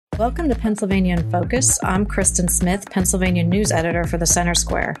Welcome to Pennsylvania in Focus. I'm Christen Smith, Pennsylvania news editor for the Center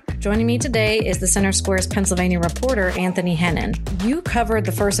Square. Joining me today is the Center Square's Pennsylvania reporter, Anthony Hennen. You covered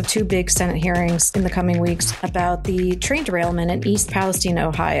the first of two big Senate hearings in the coming weeks about the train derailment in East Palestine,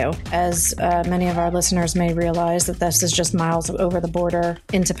 Ohio. As many of our listeners may realize, that this is just miles over the border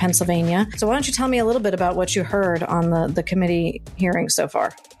into Pennsylvania. So why don't you tell me a little bit about what you heard on the committee hearings so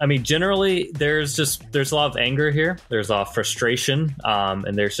far? I mean, generally, there's a lot of anger here. There's a lot of frustration,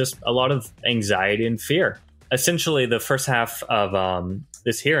 and there's just a lot of anxiety and fear. Essentially, the first half of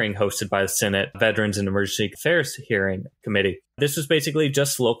this hearing hosted by the Senate Veterans and Emergency Affairs Hearing Committee. This was basically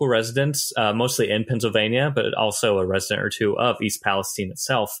just local residents, mostly in Pennsylvania, but also a resident or two of East Palestine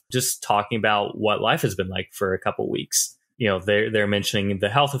itself, just talking about what life has been like for a couple weeks. You know, they're mentioning the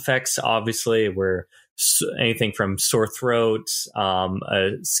health effects, obviously, where anything from sore throats,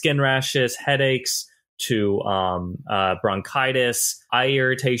 skin rashes, headaches, to bronchitis, eye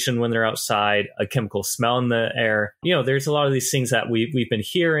irritation when they're outside, a chemical smell in the air. You know, there's a lot of these things that we've been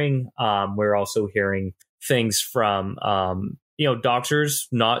hearing. We're also hearing things from, doctors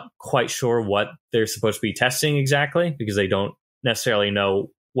not quite sure what they're supposed to be testing exactly because they don't necessarily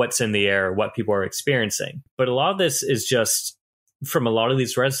know what's in the air, what people are experiencing. But a lot of this is just from a lot of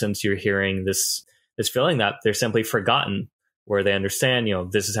these residents, you're hearing this feeling that they're simply forgotten, where they understand,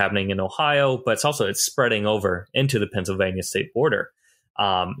 this is happening in Ohio, but it's spreading over into the Pennsylvania state border.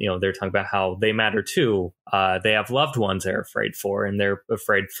 They're talking about how they matter too. They have loved ones they're afraid for, and they're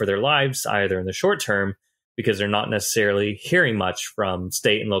afraid for their lives, either in the short term, because they're not necessarily hearing much from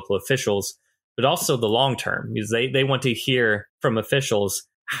state and local officials, but also the long term, because they want to hear from officials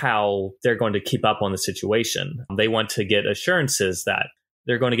how they're going to keep up on the situation. They want to get assurances that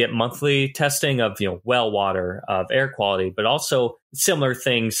they're going to get monthly testing of, well water, of air quality, but also similar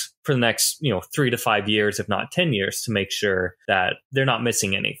things for the next, 3 to 5 years, if not 10 years, to make sure that they're not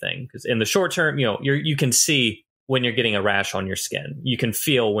missing anything. Because in the short term, you can see when you're getting a rash on your skin. You can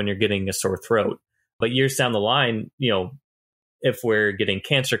feel when you're getting a sore throat. But years down the line, if we're getting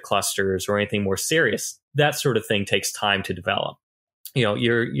cancer clusters or anything more serious, that sort of thing takes time to develop.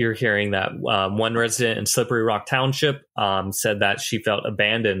 You're hearing that one resident in Slippery Rock Township said that she felt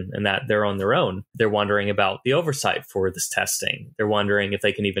abandoned and that they're on their own. They're wondering about the oversight for this testing. They're wondering if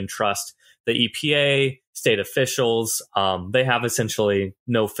they can even trust the EPA, state officials. They have essentially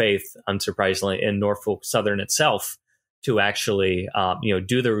no faith, unsurprisingly, in Norfolk Southern itself to actually,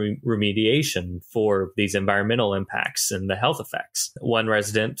 do the remediation for these environmental impacts and the health effects. One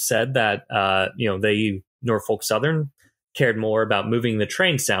resident said that, Norfolk Southern cared more about moving the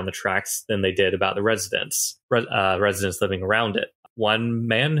trains down the tracks than they did about the residents living around it. One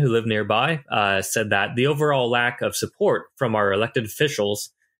man who lived nearby said that the overall lack of support from our elected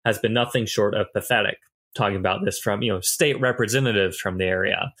officials has been nothing short of pathetic. Talking about this from, state representatives from the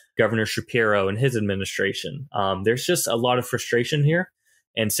area, Governor Shapiro and his administration. There's just a lot of frustration here.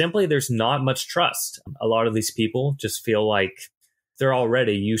 And simply, there's not much trust. A lot of these people just feel like they're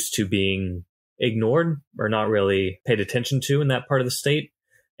already used to being ignored or not really paid attention to in that part of the state.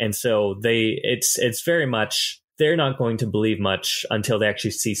 And so it's very much, they're not going to believe much until they actually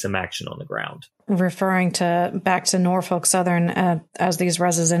see some action on the ground. Referring back to Norfolk Southern, as these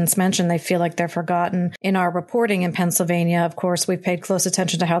residents mentioned, they feel like they're forgotten. In our reporting in Pennsylvania, of course, we've paid close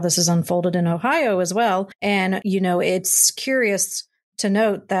attention to how this is unfolded in Ohio as well. And, it's curious to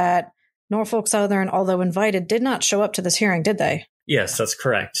note that Norfolk Southern, although invited, did not show up to this hearing, did they? Yes, that's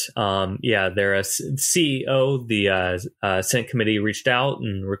correct. Their CEO, the Senate committee reached out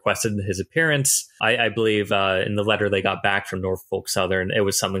and requested his appearance. I believe in the letter they got back from Norfolk Southern, it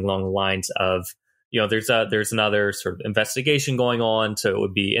was something along the lines of, there's another sort of investigation going on, so it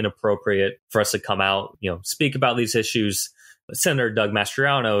would be inappropriate for us to come out, speak about these issues. Senator Doug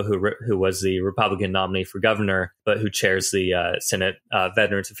Mastriano, who was the Republican nominee for governor, but who chairs the Senate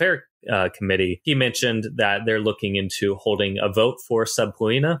Veterans Affairs Committee, he mentioned that they're looking into holding a vote for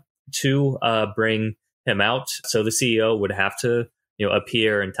subpoena to bring him out. So the CEO would have to,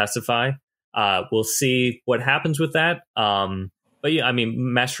 appear and testify. We'll see what happens with that. But yeah, I mean,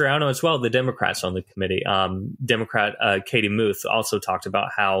 Mastriano as well, the Democrats on the committee, Democrat Katie Muth also talked about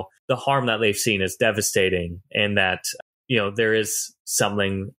how the harm that they've seen is devastating and that there is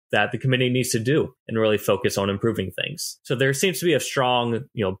something that the committee needs to do and really focus on improving things. So there seems to be a strong,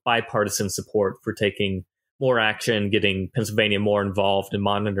 bipartisan support for taking more action, getting Pennsylvania more involved in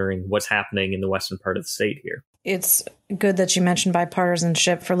monitoring what's happening in the western part of the state here. It's good that you mentioned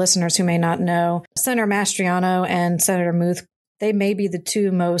bipartisanship. For listeners who may not know, Senator Mastriano and Senator Muth, they may be the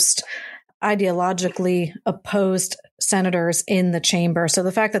two most ideologically opposed senators in the chamber. So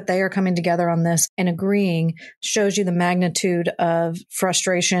the fact that they are coming together on this and agreeing shows you the magnitude of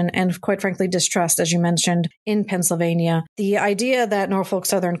frustration and, quite frankly, distrust, as you mentioned, in Pennsylvania. The idea that Norfolk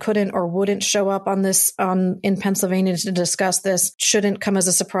Southern couldn't or wouldn't show up on this in Pennsylvania to discuss this shouldn't come as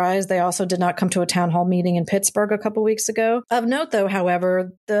a surprise. They also did not come to a town hall meeting in Pittsburgh a couple weeks ago. Of note, though,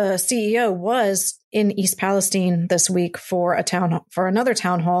 however, the CEO was in East Palestine this week for another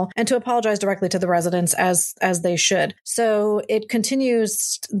town hall and to apologize directly to the residents as they should. So it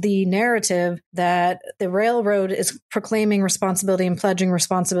continues the narrative that the railroad is proclaiming responsibility and pledging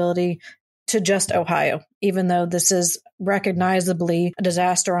responsibility to just Ohio, even though this is recognizably a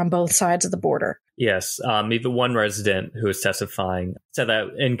disaster on both sides of the border. Yes. Even one resident who is testifying said that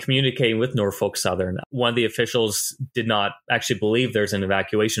in communicating with Norfolk Southern, one of the officials did not actually believe there's an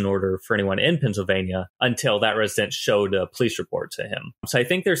evacuation order for anyone in Pennsylvania until that resident showed a police report to him. So I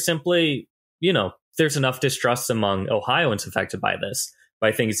think there's simply, there's enough distrust among Ohioans affected by this.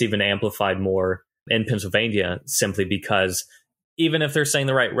 But I think it's even amplified more in Pennsylvania simply because even if they're saying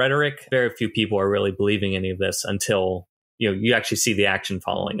the right rhetoric, very few people are really believing any of this until you actually see the action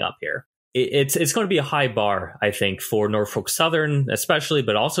following up here. It's going to be a high bar, I think, for Norfolk Southern especially,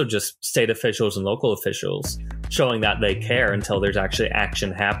 but also just state officials and local officials showing that they care until there's actually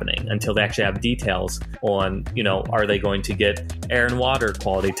action happening, until they actually have details on, are they going to get air and water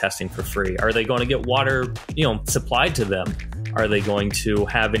quality testing for free? Are they going to get water, supplied to them? Are they going to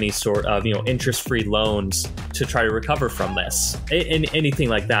have any sort of, interest-free loans to try to recover from this? Anything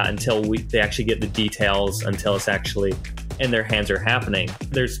like that until they actually get the details, until it's actually in their hands are happening.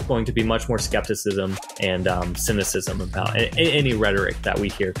 There's going to be much more skepticism and cynicism about any rhetoric that we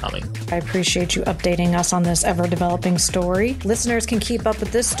hear coming. I appreciate you updating us on this ever-developing story. Listeners can keep up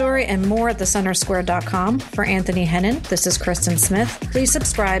with this story and more at thecentersquare.com. For Anthony Hennen, this is Christen Smith. Please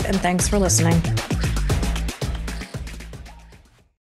subscribe and thanks for listening.